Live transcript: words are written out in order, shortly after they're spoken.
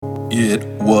It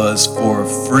was for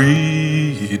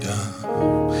freedom.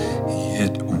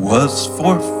 It was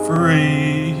for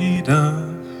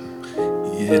freedom.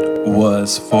 It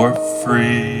was for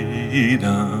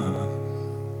freedom.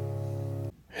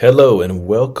 Hello and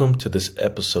welcome to this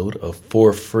episode of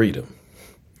For Freedom.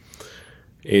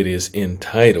 It is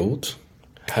entitled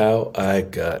How I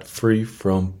Got Free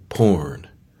from Porn.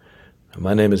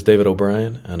 My name is David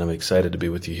O'Brien and I'm excited to be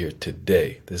with you here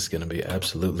today. This is going to be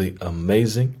absolutely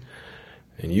amazing.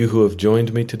 And you who have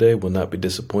joined me today will not be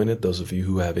disappointed. Those of you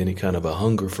who have any kind of a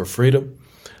hunger for freedom,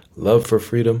 love for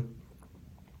freedom,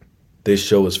 this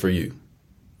show is for you.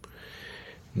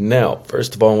 Now,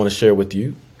 first of all, I want to share with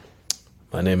you,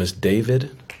 my name is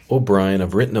David O'Brien.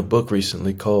 I've written a book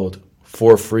recently called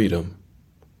For Freedom,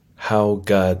 How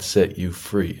God Set You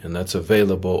Free. And that's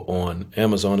available on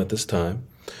Amazon at this time.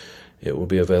 It will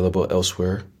be available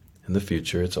elsewhere in the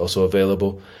future. It's also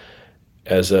available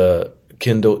as a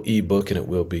Kindle ebook, and it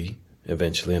will be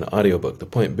eventually an audiobook. The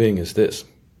point being is this: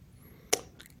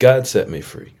 God set me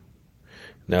free.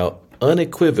 Now,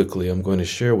 unequivocally, I'm going to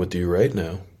share with you right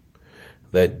now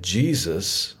that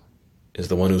Jesus is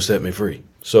the one who set me free.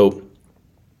 So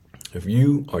if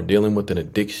you are dealing with an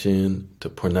addiction to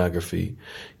pornography,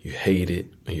 you hate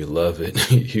it, and you love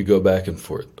it, you go back and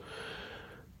forth,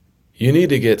 you need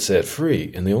to get set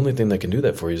free. And the only thing that can do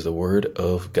that for you is the Word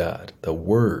of God. The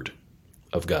Word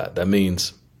of God. That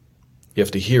means you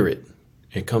have to hear it.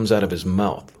 It comes out of his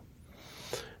mouth.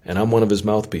 And I'm one of his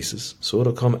mouthpieces. So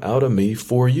it'll come out of me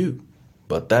for you.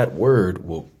 But that word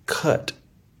will cut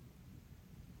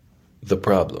the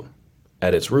problem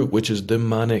at its root, which is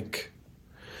demonic.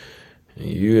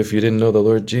 You, if you didn't know the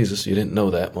Lord Jesus, you didn't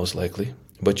know that most likely.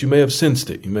 But you may have sensed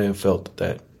it. You may have felt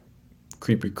that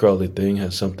creepy crawly thing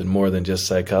has something more than just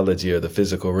psychology or the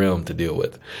physical realm to deal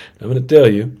with. And I'm going to tell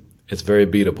you, it's very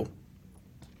beatable.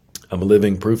 I'm a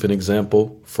living proof and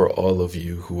example for all of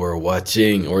you who are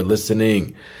watching or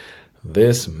listening.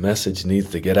 This message needs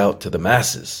to get out to the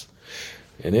masses,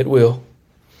 and it will.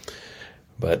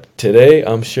 But today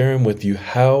I'm sharing with you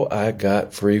how I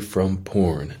got free from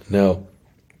porn. Now,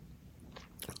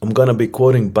 I'm going to be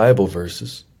quoting Bible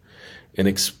verses and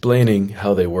explaining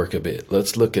how they work a bit.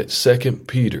 Let's look at 2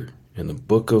 Peter in the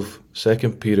book of 2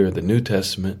 Peter, the New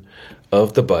Testament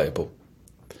of the Bible,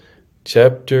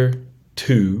 chapter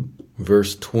 2,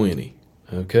 verse 20.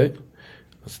 Okay,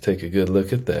 let's take a good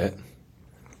look at that.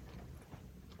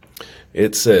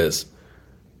 It says,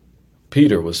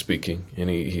 Peter was speaking, and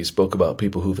he spoke about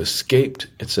people who've escaped,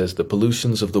 it says, the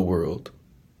pollutions of the world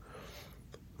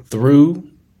through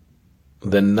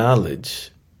the knowledge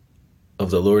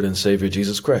of the Lord and Savior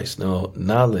Jesus Christ. Now,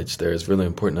 knowledge there is really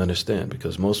important to understand,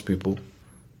 because most people,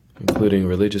 including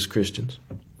religious Christians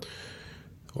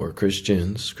or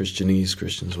Christians, Christianese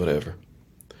Christians, whatever,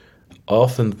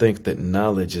 often think that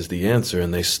knowledge is the answer,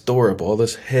 and they store up all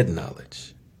this head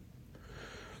knowledge.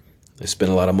 They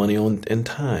spend a lot of money and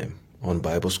time on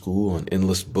Bible school, on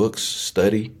endless books,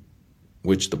 study,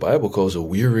 which the Bible calls a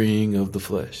wearying of the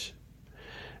flesh.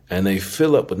 And they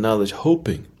fill up with knowledge,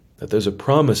 hoping that there's a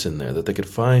promise in there, that they could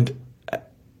find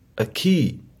a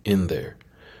key in there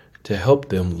to help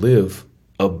them live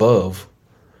above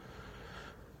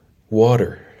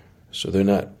water, so they're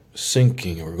not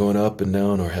sinking or going up and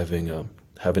down or having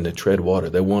to tread water.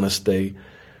 They want to stay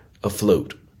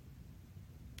afloat.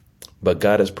 But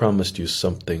God has promised you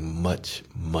something much,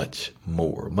 much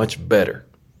more, much better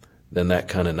than that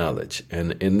kind of knowledge.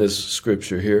 And in this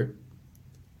scripture here,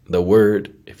 the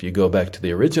word, if you go back to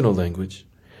the original language,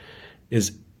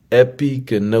 is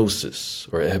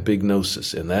epignosis or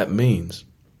epignosis. And that means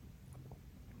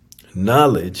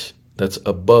knowledge that's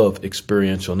above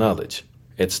experiential knowledge.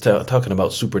 It's talking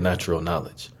about supernatural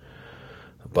knowledge.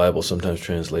 The Bible sometimes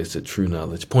translates it true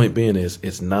knowledge. Point being is,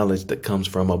 it's knowledge that comes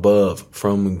from above,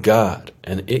 from God.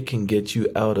 And it can get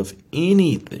you out of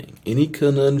anything, any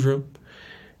conundrum,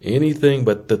 anything.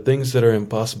 But the things that are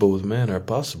impossible with man are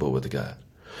possible with God.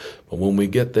 But when we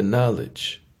get the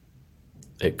knowledge,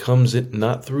 it comes in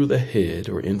not through the head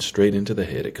or in straight into the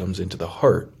head. It comes into the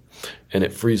heart, and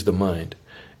it frees the mind.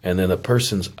 And then a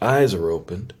person's eyes are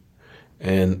opened,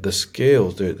 and the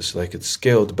scales, it's like it's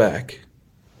scaled back,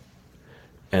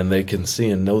 and they can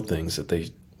see and know things that they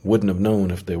wouldn't have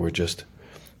known if they were just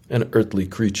an earthly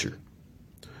creature,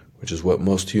 which is what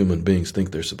most human beings think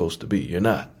they're supposed to be. You're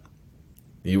not.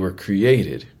 You were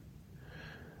created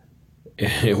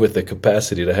with the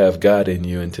capacity to have God in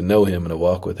you and to know him and to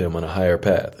walk with him on a higher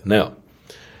path. Now,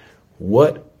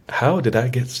 how did I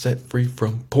get set free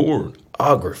from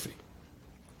pornography?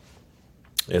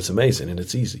 It's amazing, and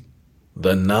it's easy.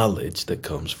 The knowledge that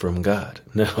comes from God.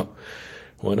 Now,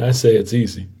 when I say it's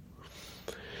easy,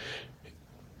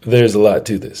 There's a lot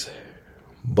to this,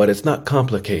 but it's not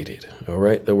complicated, all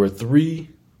right? There were three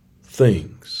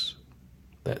things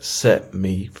that set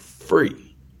me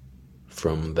free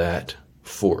from that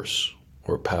force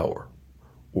or power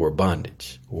or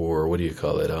bondage, or what do you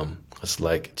call it? It's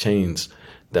like chains.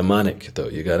 Demonic, though.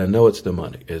 You got to know it's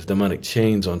demonic. It's demonic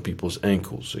chains on people's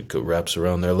ankles. It wraps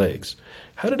around their legs.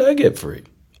 How did I get free?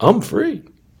 I'm free.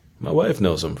 My wife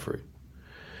knows I'm free.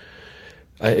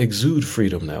 I exude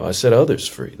freedom now. I set others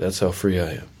free. That's how free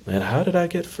I am. And how did I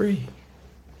get free?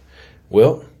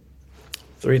 Well,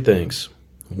 three things.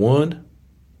 One,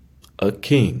 a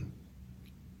king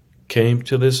came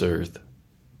to this earth,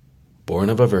 born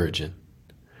of a virgin.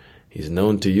 He's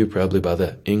known to you probably by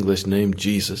the English name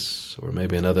Jesus, or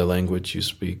maybe another language you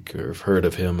speak or have heard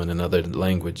of him in another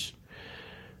language.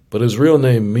 But his real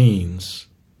name means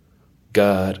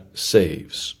God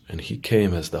saves. And he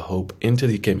came as the hope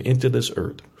he came into this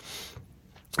earth,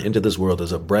 into this world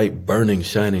as a bright, burning,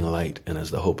 shining light and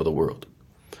as the hope of the world.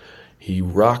 He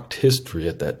rocked history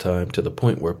at that time to the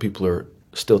point where people are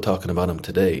still talking about him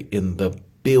today in the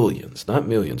billions, not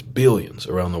millions, billions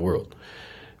around the world,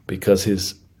 because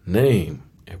his name,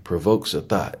 it provokes a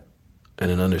thought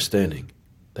and an understanding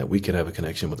that we can have a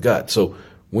connection with God. So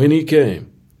when he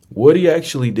came, what he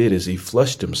actually did is he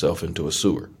flushed himself into a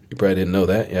sewer. You probably didn't know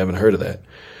that. You haven't heard of that.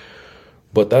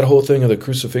 But that whole thing of the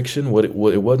crucifixion, it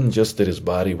wasn't just that his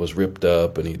body was ripped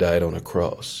up and he died on a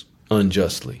cross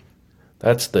unjustly.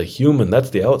 That's the human,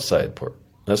 that's the outside part.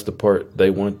 That's the part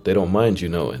they don't mind you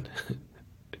knowing.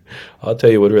 I'll tell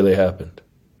you what really happened.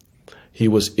 He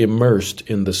was immersed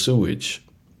in the sewage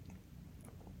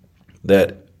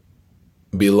that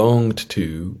belonged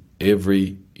to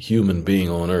every human being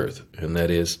on earth, and that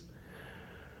is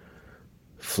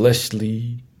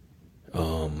fleshly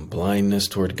blindness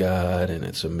toward God, and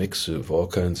it's a mix of all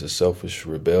kinds of selfish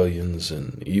rebellions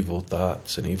and evil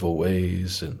thoughts and evil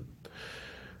ways, and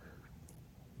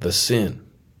the sin,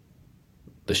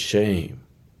 the shame,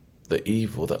 the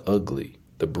evil, the ugly,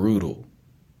 the brutal.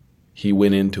 He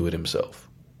went into it himself.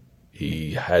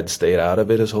 He had stayed out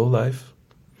of it his whole life.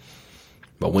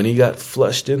 But when he got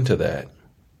flushed into that,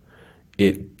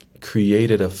 it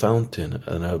created a fountain,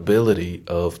 an ability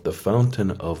of the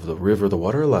fountain of the river, the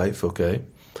water of life, okay,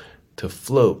 to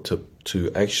float,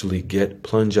 to actually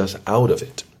plunge us out of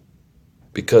it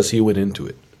because he went into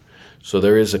it. So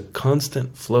there is a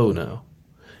constant flow now,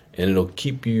 and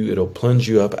it'll plunge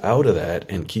you up out of that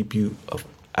and keep you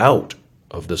out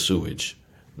of the sewage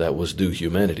that was due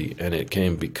humanity. And it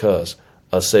came because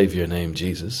a Savior named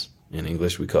Jesus, in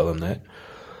English we call him that,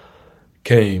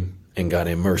 came and got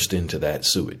immersed into that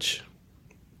sewage.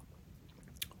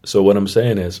 So what I'm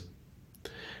saying is,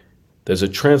 there's a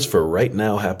transfer right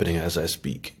now happening as I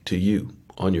speak to you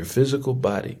on your physical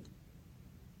body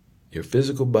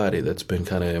that's been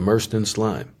kind of immersed in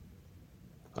slime.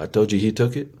 I told you he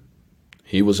took it.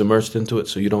 He was immersed into it,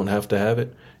 so you don't have to have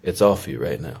it. It's off you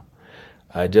right now.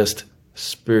 I just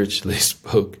spiritually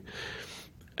spoke,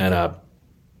 and I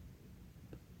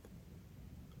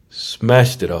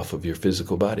smashed it off of your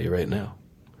physical body right now.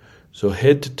 So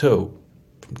head to toe,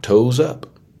 from toes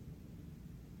up,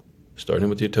 starting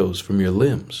with your toes, from your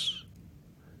limbs,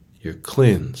 you're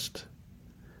cleansed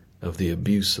of the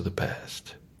abuse of the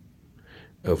past,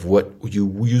 of what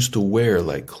you used to wear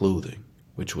like clothing,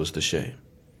 which was the shame.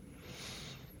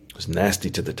 It was nasty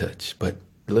to the touch, but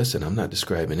listen, I'm not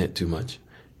describing it too much.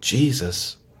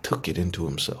 Jesus took it into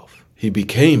himself. He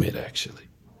became it, actually.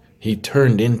 He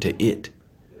turned into it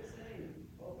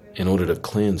in order to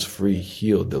cleanse, free,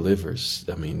 heal, deliver,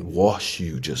 wash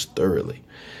you just thoroughly.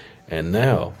 And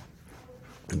now,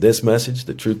 this message,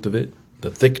 the truth of it, the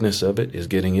thickness of it is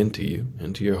getting into you,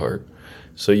 into your heart,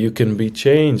 so you can be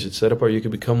changed. It's set apart. You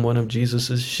can become one of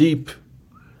Jesus's sheep.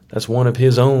 That's one of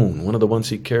his own, one of the ones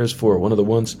he cares for, one of the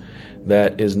ones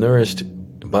that is nourished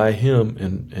by him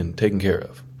and taken care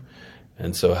of.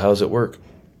 And so how's it work?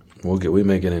 We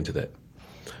may get into that.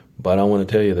 But I want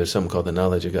to tell you there's something called the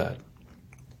knowledge of God.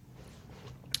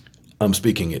 I'm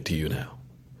speaking it to you now.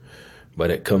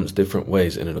 But it comes different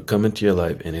ways, and it'll come into your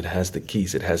life, and it has the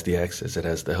keys, it has the access, it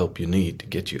has the help you need to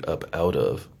get you up out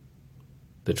of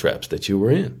the traps that you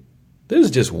were in. This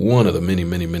is just one of the many,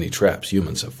 many, many traps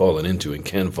humans have fallen into and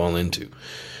can fall into.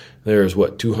 There's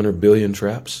 200 billion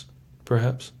traps,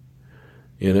 perhaps?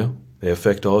 They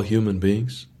affect all human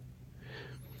beings.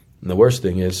 And the worst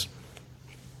thing is,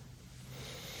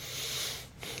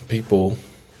 people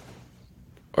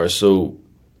are so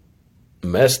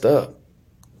messed up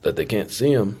that they can't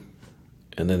see them,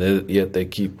 and then yet they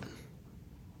keep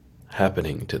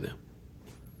happening to them.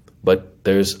 But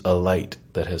there's a light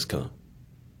that has come,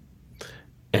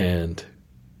 and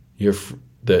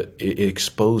it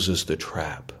exposes the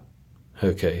trap,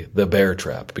 okay, the bear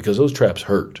trap, because those traps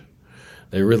hurt.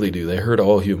 They really do. They hurt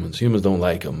all humans. Humans don't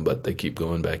like them, but they keep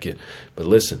going back in. But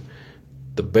listen,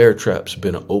 the bear trap's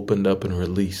been opened up and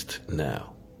released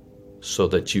now so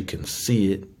that you can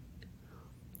see it.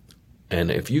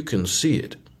 And if you can see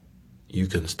it, you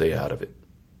can stay out of it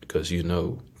because you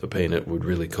know the pain it would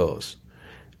really cause.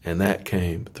 And that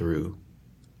came through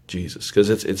Jesus, because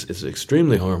it's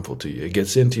extremely harmful to you. It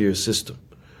gets into your system.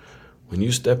 When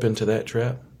you step into that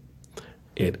trap,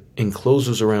 it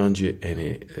encloses around you,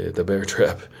 and the bear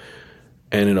trap,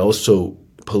 and it also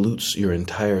pollutes your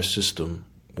entire system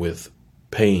with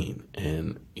pain,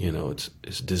 and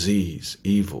it's disease,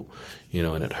 evil,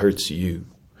 and it hurts you,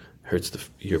 hurts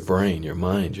your brain, your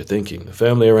mind, your thinking, the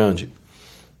family around you.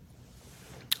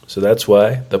 So that's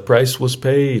why the price was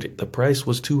paid. The price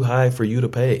was too high for you to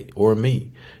pay, or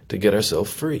me, to get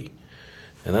ourselves free.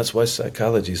 And that's why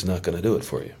psychology is not going to do it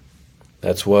for you.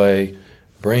 That's why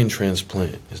brain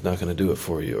transplant is not going to do it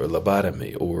for you, or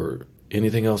lobotomy, or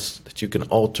anything else that you can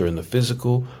alter in the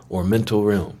physical or mental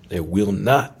realm. It will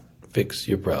not fix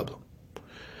your problem.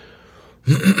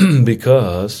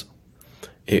 Because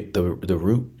the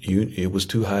root, it was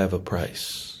too high of a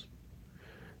price.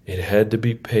 It had to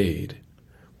be paid.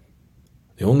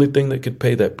 The only thing that could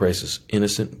pay that price is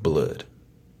innocent blood.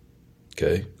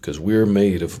 Okay? Because we're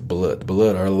made of blood.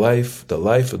 Blood, our life, the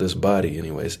life of this body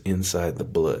anyway, is inside the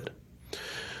blood.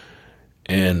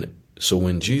 And so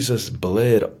when Jesus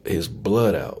bled his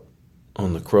blood out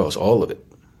on the cross, all of it,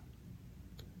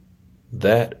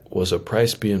 that was a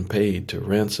price being paid to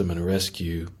ransom and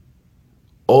rescue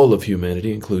all of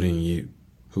humanity, including you.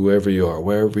 Whoever you are,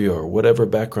 wherever you are, whatever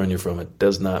background you're from, it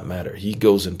does not matter. He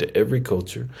goes into every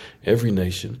culture, every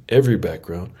nation, every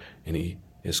background, and he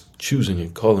is choosing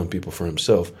and calling people for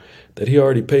himself that he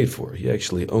already paid for. He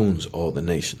actually owns all the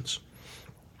nations.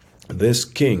 This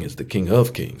king is the King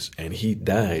of Kings, and he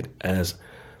died as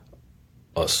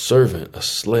a servant, a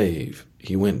slave.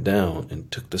 He went down and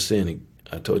took the sin.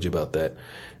 I told you about that.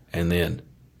 And then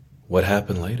what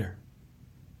happened later?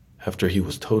 After he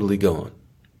was totally gone,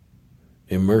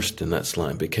 immersed in that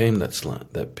slime, became that slime,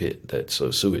 that pit, that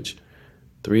sewage.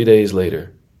 3 days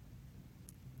later,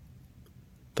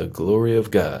 the glory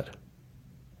of God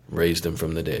raised him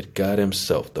from the dead. God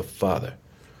himself, the Father,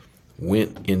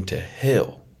 went into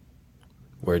hell,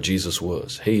 where Jesus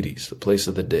was, Hades, the place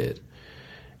of the dead,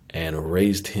 and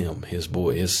raised him, his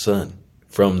boy, his son,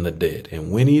 from the dead.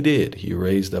 And when he did, he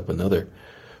raised up another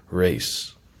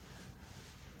race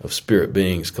of spirit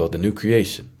beings called the new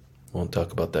creation. Won't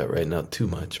talk about that right now too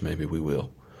much. Maybe we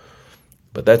will.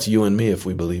 But that's you and me if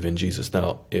we believe in Jesus.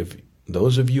 Now, if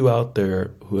those of you out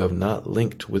there who have not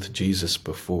linked with Jesus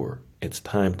before, it's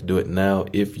time to do it now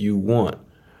if you want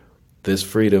this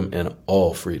freedom and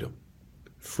all freedom.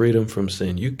 Freedom from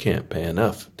sin. You can't pay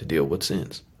enough to deal with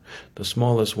sins. The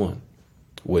smallest one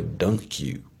would dunk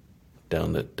you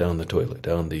down the toilet,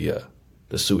 down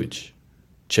the sewage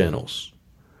channels.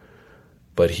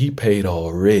 But he paid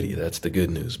already. That's the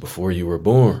good news. Before you were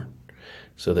born.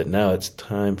 So that now it's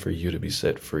time for you to be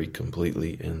set free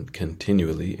completely and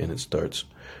continually. And it starts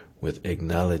with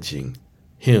acknowledging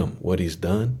him, what he's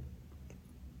done,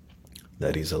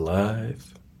 that he's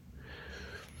alive.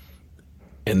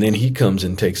 And then he comes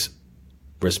and takes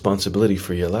responsibility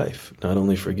for your life. Not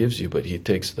only forgives you, but he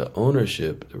takes the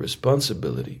ownership, the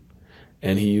responsibility,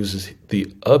 and he uses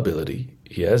the ability.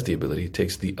 He has the ability, he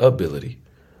takes the ability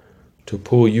to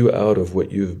pull you out of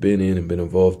what you've been in and been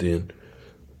involved in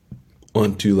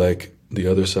onto like the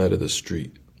other side of the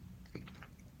street.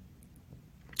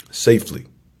 Safely.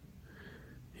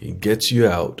 He gets you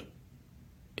out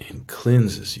and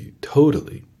cleanses you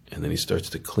totally. And then he starts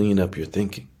to clean up your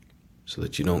thinking so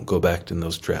that you don't go back in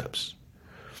those traps.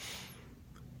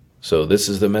 So this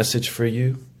is the message for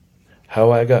you.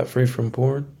 How I got free from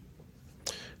porn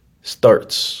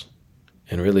starts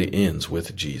and really ends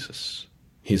with Jesus.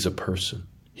 He's a person.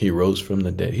 He rose from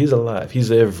the dead. He's alive.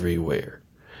 He's everywhere.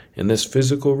 In this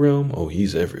physical realm,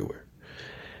 he's everywhere.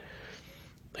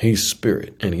 He's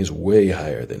spirit, and he's way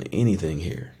higher than anything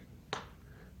here.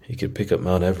 He could pick up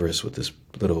Mount Everest with his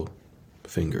little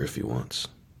finger if he wants.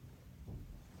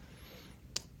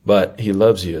 But he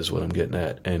loves you is what I'm getting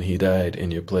at. And he died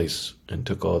in your place and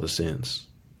took all the sins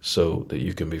so that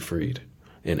you can be freed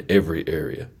in every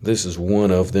area. This is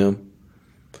one of them.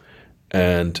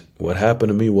 And what happened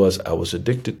to me was I was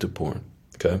addicted to porn.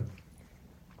 Okay.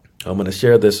 I'm going to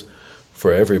share this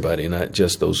for everybody, not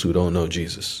just those who don't know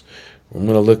Jesus. I'm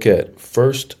going to look at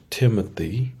 1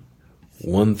 Timothy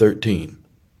 1:13.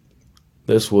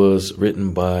 This was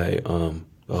written by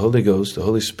the Holy Ghost, the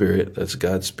Holy Spirit, that's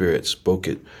God's Spirit, spoke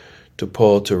it to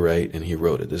Paul to write, and he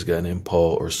wrote it. This guy named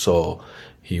Paul or Saul,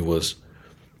 he was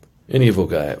an evil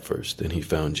guy at first, and he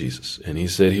found Jesus. And he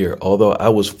said here, although I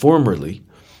was formerly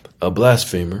a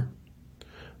blasphemer,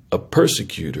 a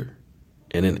persecutor,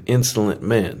 and an insolent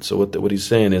man. So what he's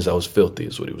saying is I was filthy,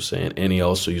 is what he was saying. And he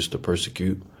also used to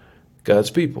persecute God's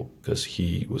people because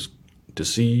he was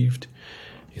deceived.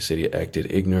 He said he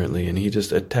acted ignorantly, and he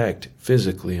just attacked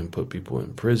physically and put people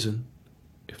in prison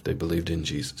if they believed in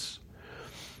Jesus.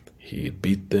 He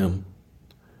beat them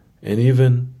and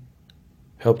even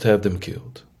helped have them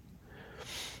killed.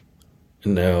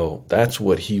 Now, that's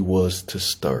what he was to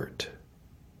start.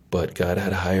 But God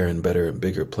had higher and better and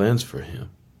bigger plans for him.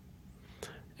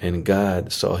 And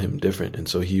God saw him different, and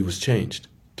so he was changed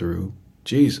through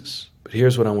Jesus. But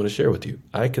here's what I want to share with you.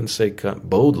 I can say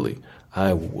boldly,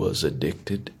 I was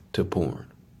addicted to porn.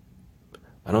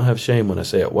 I don't have shame when I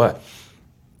say it. Why?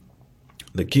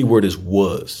 The key word is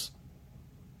was.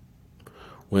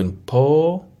 When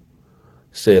Paul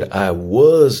said, I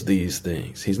was these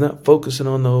things, he's not focusing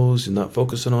on those. He's not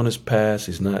focusing on his past.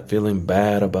 He's not feeling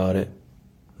bad about it.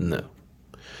 No.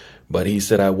 But he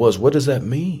said, I was. What does that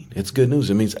mean? It's good news.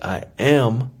 It means I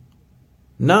am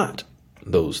not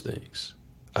those things.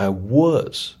 I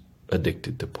was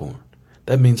addicted to porn.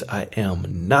 That means I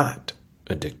am not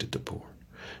addicted to porn.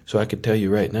 So I can tell you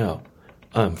right now,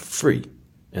 I'm free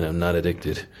and I'm not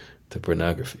addicted to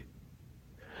pornography.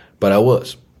 But I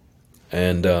was.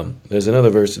 And there's another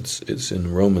verse, it's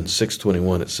in Romans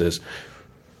 6:21. It says,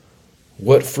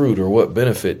 what fruit or what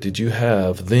benefit did you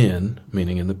have then,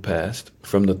 meaning in the past,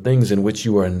 from the things in which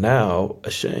you are now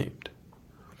ashamed?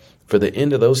 For the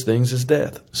end of those things is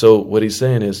death. So what he's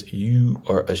saying is you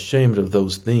are ashamed of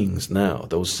those things now,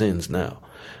 those sins now.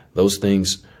 Those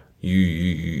things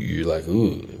you're like,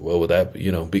 ooh, well, would that,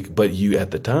 but you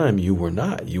at the time, you were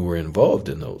not. You were involved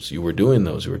in those. You were doing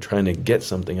those. You were trying to get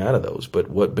something out of those. But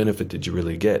what benefit did you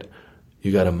really get?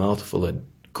 You got a mouthful of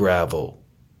gravel.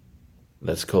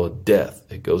 That's called death.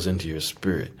 It goes into your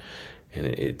spirit, and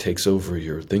it takes over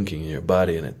your thinking and your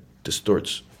body, and it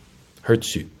distorts,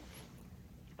 hurts you.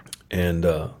 And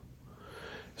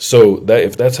so that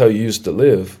if that's how you used to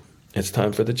live, it's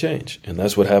time for the change. And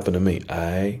that's what happened to me.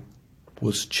 I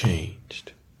was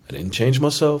changed. I didn't change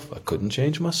myself. I couldn't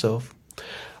change myself.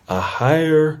 A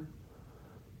higher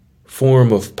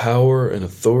form of power and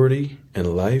authority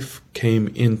and life came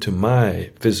into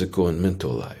my physical and mental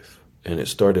life. And it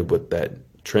started with that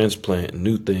transplant,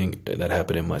 new thing that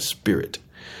happened in my spirit.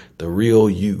 The real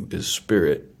you is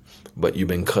spirit, but you've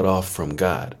been cut off from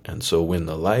God. And so when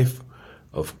the life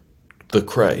of the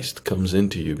Christ comes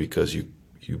into you because you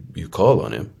call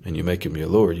on him and you make him your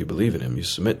Lord, you believe in him, you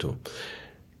submit to him,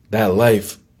 that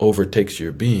life overtakes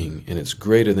your being and it's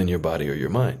greater than your body or your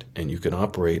mind. And you can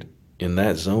operate in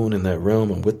that zone, in that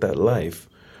realm, and with that life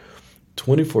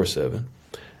 24/7.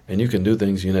 And you can do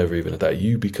things you never even thought.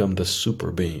 You become the super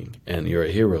being, and you're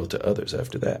a hero to others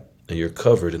after that. And you're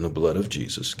covered in the blood of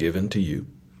Jesus, given to you.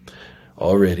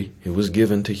 Already, it was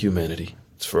given to humanity.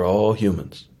 It's for all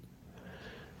humans.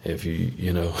 If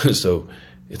so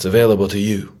it's available to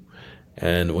you.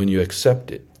 And when you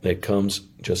accept it, it comes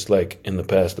just like in the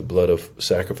past, the blood of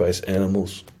sacrifice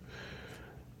animals.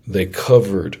 They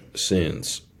covered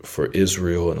sins for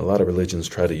Israel, and a lot of religions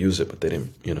try to use it, but they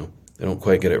didn't, they don't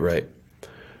quite get it right.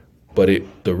 But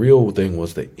the real thing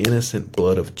was the innocent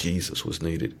blood of Jesus was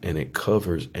needed, and it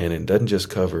covers, and it doesn't just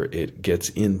cover, it gets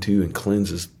into and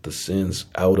cleanses the sins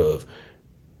out of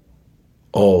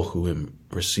all who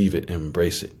receive it and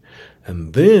embrace it.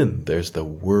 And then there's the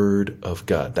Word of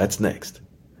God. That's next.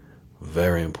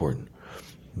 Very important.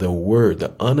 The Word,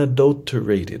 the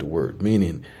unadulterated Word,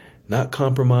 meaning not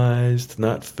compromised,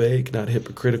 not fake, not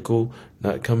hypocritical,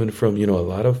 not coming from, you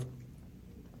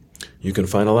can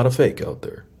find a lot of fake out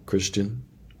there. Christian,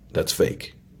 that's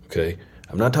fake. Okay?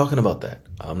 I'm not talking about that.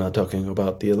 I'm not talking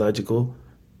about theological,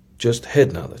 just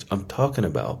head knowledge. I'm talking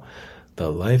about the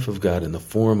life of God in the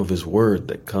form of his word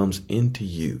that comes into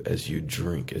you as you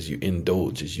drink, as you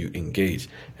indulge, as you engage,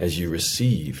 as you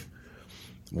receive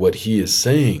what he is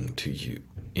saying to you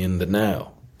in the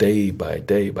now, day by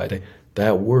day by day.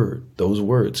 That word, those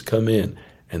words come in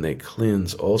and they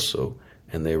cleanse also,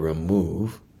 and they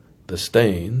remove the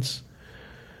stains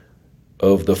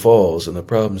of the falls and the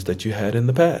problems that you had in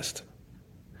the past.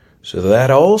 So that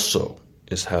also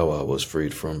is how I was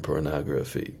freed from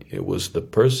pornography. It was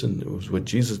it was what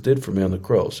Jesus did for me on the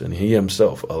cross, and he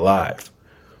himself alive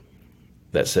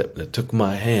that took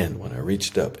my hand when I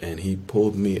reached up, and he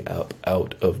pulled me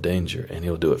out of danger, and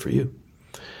he'll do it for you.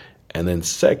 And then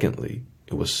secondly,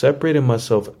 it was separating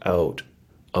myself out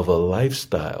of a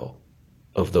lifestyle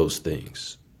of those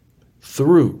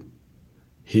through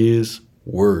his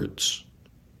words,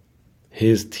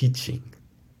 his teaching,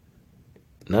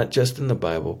 not just in the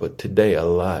Bible, but today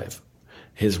alive.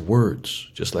 His words,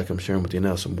 just like I'm sharing with you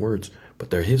now, some words, but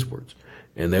they're his words.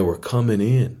 And they were coming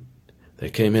in. They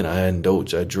came in, I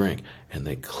indulged, I drank, and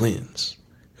they cleanse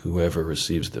whoever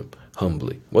receives them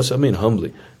humbly. What's that mean,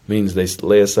 humbly? It means they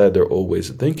lay aside their old ways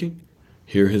of thinking,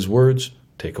 hear his words,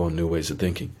 take on new ways of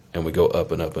thinking, and we go up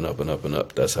and up and up and up and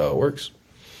up. That's how it works.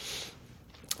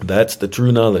 That's the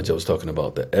true knowledge I was talking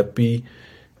about, the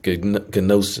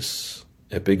epignosis,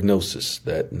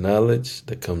 that knowledge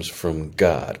that comes from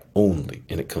God only,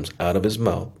 and it comes out of his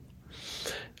mouth.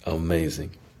 Amazing.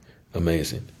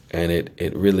 And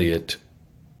it really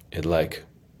like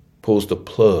pulls the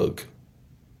plug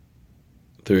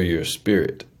through your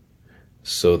spirit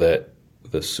so that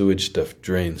the sewage stuff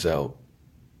drains out,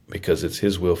 because it's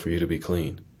his will for you to be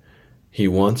clean. He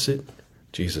wants it.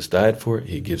 Jesus died for it.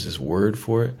 He gives his word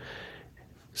for it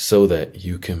so that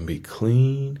you can be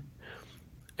clean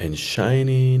and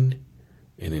shining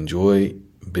and enjoy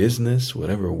business,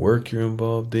 whatever work you're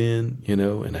involved in,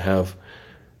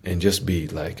 and just be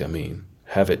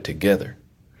have it together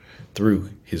through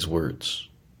his words.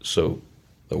 So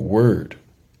the word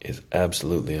is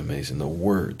absolutely amazing. The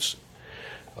words.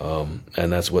 And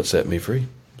that's what set me free.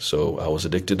 So I was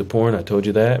addicted to porn. I told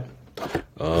you that.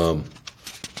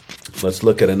 Let's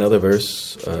look at another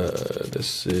verse.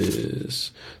 This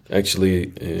is actually,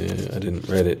 I didn't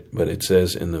read it, but it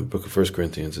says in the book of 1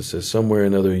 Corinthians, it says, somewhere or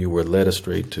another you were led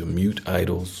astray to mute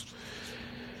idols.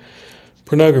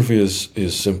 Pornography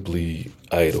is simply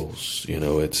idols.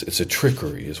 It's a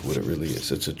trickery is what it really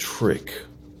is. It's a trick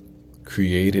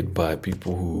created by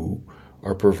people who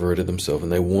are perverted themselves,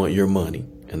 and they want your money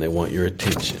and they want your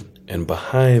attention. And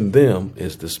behind them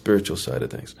is the spiritual side of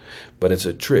things. But it's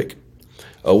a trick.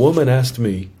 A woman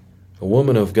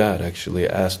of God actually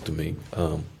asked me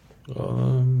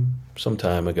some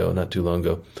time ago, not too long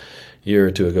ago, a year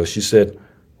or two ago, she said,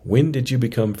 when did you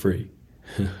become free?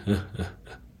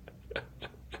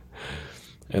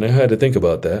 And I had to think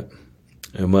about that.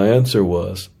 And my answer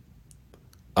was,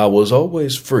 I was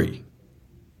always free.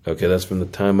 Okay, that's from the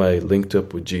time I linked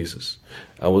up with Jesus.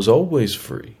 I was always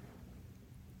free,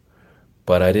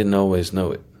 but I didn't always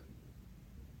know it.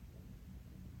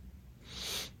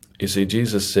 You see,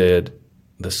 Jesus said,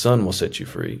 the Son will set you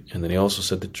free, and then he also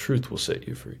said the truth will set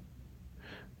you free.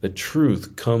 The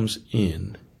truth comes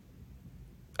in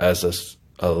as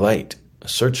a light, a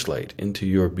searchlight into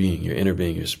your being, your inner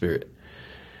being, your spirit,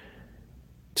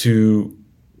 to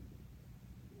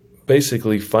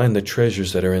basically find the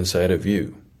treasures that are inside of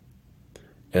you.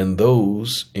 And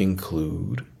those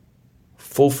include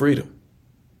full freedom.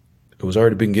 It was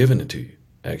already been given to you,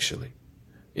 actually,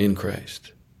 in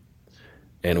Christ.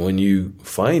 And when you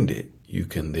find it, you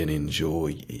can then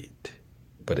enjoy it.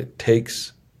 But it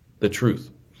takes the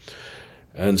truth.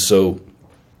 And so,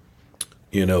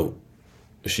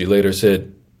 she later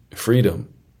said,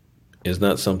 freedom is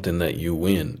not something that you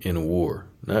win in a war.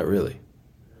 Not really.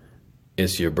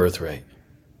 It's your birthright.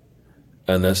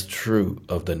 And that's true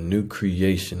of the new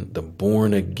creation, the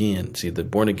born again. See, the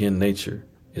born again nature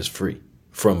is free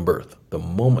from birth. The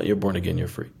moment you're born again, you're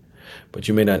free. But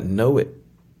you may not know it,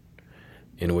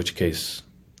 in which case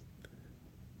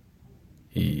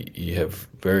you have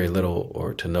very little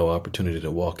or to no opportunity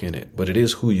to walk in it. But it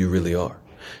is who you really are.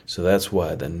 So that's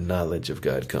why the knowledge of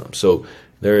God comes. So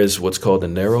there is what's called the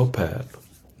narrow path.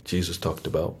 Jesus talked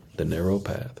about the narrow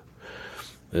path.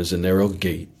 There's a narrow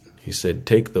gate. He said,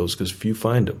 take those because few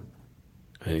find them.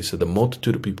 And he said, the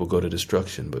multitude of people go to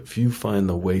destruction, but few find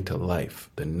the way to life.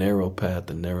 The narrow path,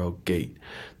 the narrow gate.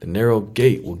 The narrow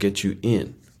gate will get you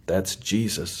in. That's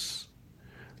Jesus.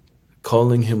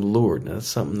 Calling him Lord. Now, that's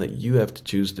something that you have to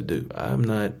choose to do.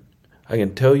 I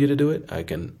can tell you to do it. I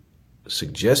can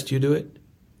suggest you do it.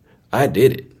 I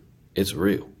did it. It's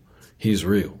real. He's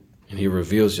real. And he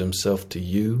reveals himself to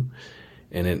you,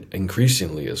 and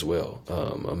increasingly as well.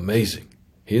 Amazing.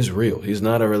 He's real. He's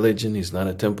not a religion. He's not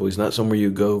a temple. He's not somewhere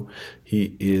you go.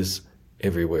 He is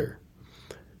everywhere.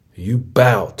 You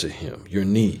bow to him, your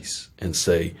knees, and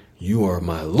say, you are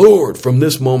my Lord from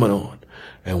this moment on.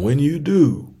 And when you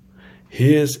do,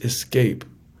 his escape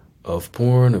of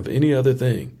porn, of any other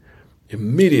thing,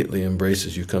 immediately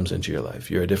embraces you, comes into your life.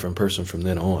 You're a different person from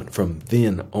then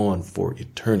on for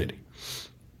eternity.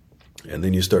 And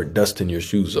then you start dusting your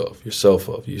shoes off, yourself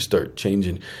off. You start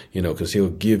changing, because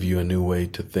he'll give you a new way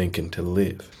to think and to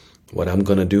live. What I'm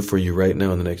going to do for you right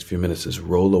now in the next few minutes is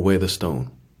roll away the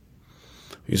stone.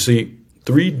 You see,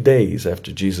 3 days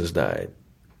after Jesus died,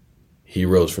 he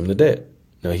rose from the dead.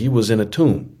 Now, he was in a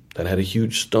tomb. that had a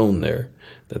huge stone there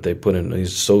that they put in,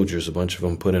 these soldiers, a bunch of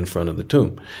them put in front of the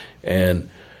tomb. And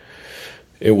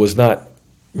it was not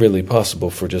really possible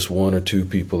for just one or two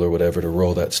people or whatever to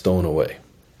roll that stone away.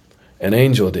 An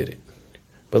angel did it.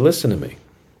 But listen to me.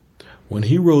 When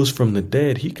he rose from the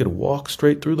dead, he could walk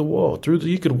straight through the wall.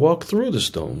 He could walk through the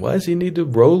stone. Why does he need to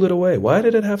roll it away? Why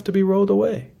did it have to be rolled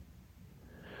away?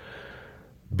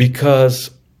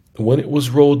 Because when it was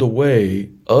rolled away,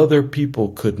 other people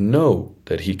could know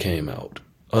that he came out.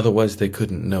 Otherwise, they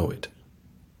couldn't know it.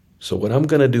 So what I'm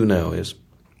going to do now is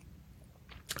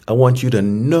I want you to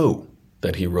know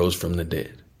that he rose from the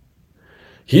dead.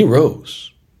 He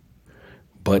rose,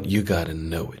 but you got to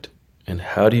know it. And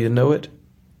how do you know it?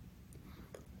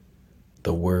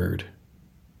 The word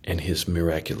and his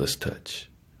miraculous touch.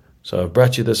 So I've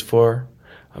brought you this far.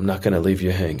 I'm not going to leave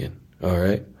you hanging. All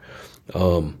right.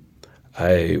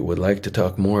 I would like to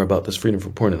talk more about this freedom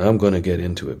from porn, and I'm going to get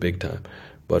into it big time.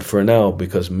 But for now,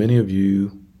 because many of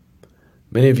you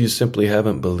simply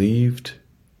haven't believed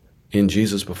in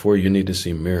Jesus before, you need to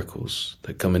see miracles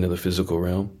that come into the physical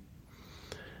realm.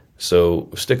 So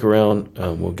stick around.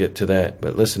 We'll get to that.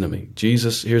 But listen to me.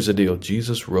 Here's the deal.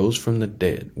 Jesus rose from the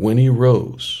dead. When he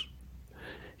rose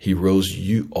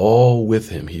you all with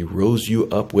him. He rose you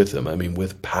up with him. I mean,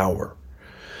 with power.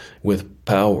 With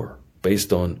power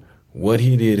based on what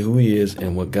he did, who he is,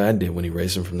 and what God did when he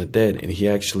raised him from the dead. And he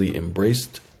actually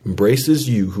embraces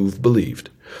you who've believed.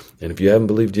 And if you haven't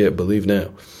believed yet, believe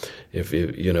now. If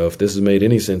this has made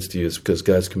any sense to you, it's because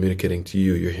God's communicating to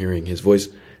you. You're hearing his voice.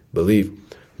 Believe.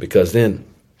 Because then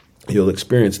you'll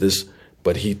experience this.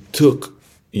 But he took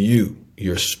you,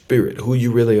 your spirit, who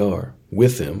you really are,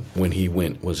 with him when he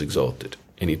was exalted.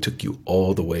 And he took you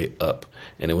all the way up.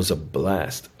 And it was a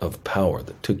blast of power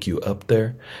that took you up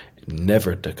there,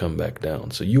 never to come back down.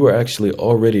 So you are actually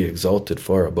already exalted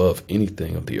far above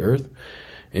anything of the earth,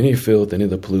 any filth, any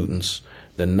of the pollutants.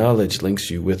 The knowledge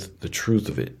links you with the truth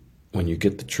of it. When you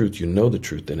get the truth, you know the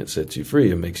truth, then it sets you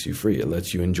free. It makes you free. It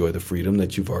lets you enjoy the freedom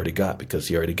that you've already got because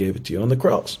he already gave it to you on the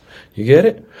cross. You get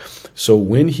it? So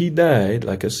when he died,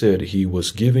 like I said, he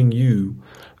was giving you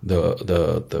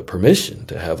the permission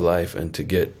to have life and to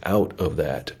get out of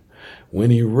that. When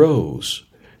he rose,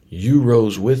 you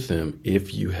rose with him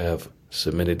if you have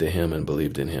submitted to him and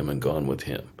believed in him and gone with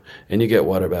him. And you get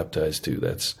water baptized too.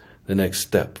 That's the next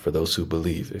step for those who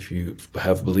believe. If you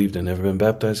have believed and never been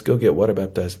baptized, go get water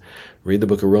baptized. Read the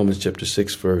book of Romans chapter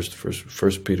 6 first,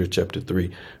 1 Peter chapter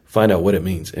 3. Find out what it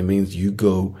means. It means you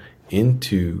go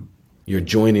into, you're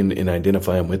joining and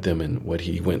identifying with him and what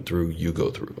he went through, you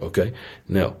go through. Okay?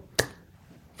 Now,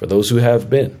 for those who have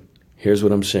been, here's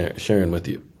what I'm sharing with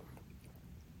you.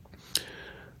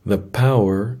 The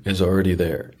power is already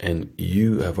there, and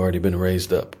you have already been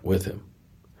raised up with him.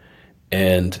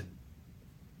 And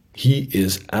he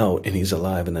is out and he's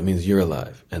alive, and that means you're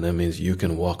alive. And that means you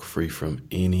can walk free from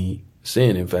any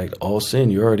sin. In fact, all sin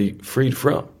you're already freed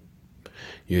from.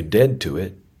 You're dead to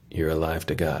it. You're alive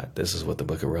to God. This is what the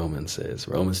book of Romans says.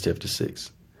 Romans chapter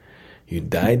 6. You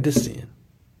died to sin,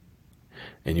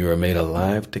 and you are made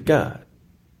alive to God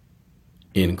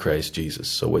in Christ Jesus.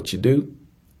 So what you do,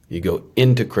 you go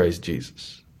into Christ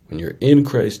Jesus. When you're in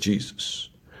Christ Jesus,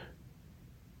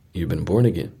 you've been born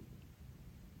again.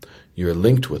 You're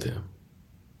linked with him.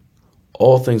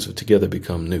 All things together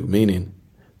become new, meaning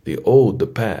the old, the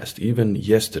past, even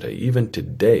yesterday, even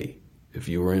today, if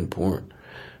you were in porn,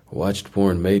 watched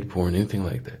porn, made porn, anything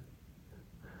like that,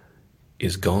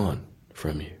 is gone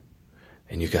from you.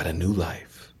 And you got a new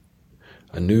life.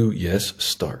 A new,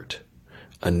 start.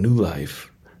 A new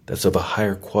life that's of a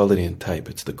higher quality and type.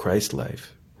 It's the Christ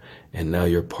life. And now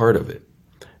you're part of it.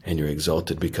 And you're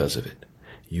exalted because of it.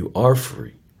 You are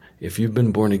free. If you've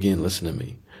been born again, listen to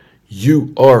me.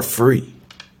 You are free.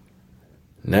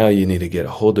 Now you need to get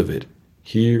a hold of it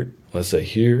here, let's say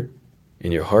here,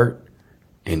 in your heart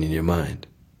and in your mind,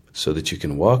 so that you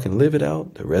can walk and live it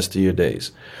out the rest of your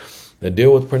days. The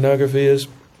deal with pornography is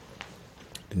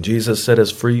Jesus set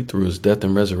us free through his death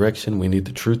and resurrection. We need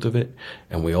the truth of it.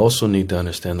 And we also need to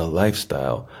understand the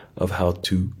lifestyle of how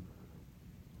to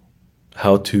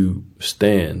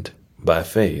stand by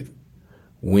faith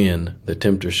when the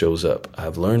tempter shows up.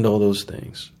 I've learned all those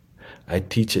things. I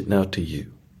teach it now to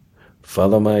you.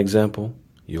 Follow my example.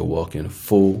 You'll walk in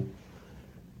full,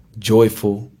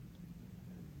 joyful,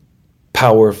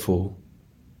 powerful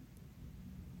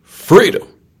freedom.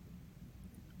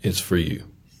 It's for you.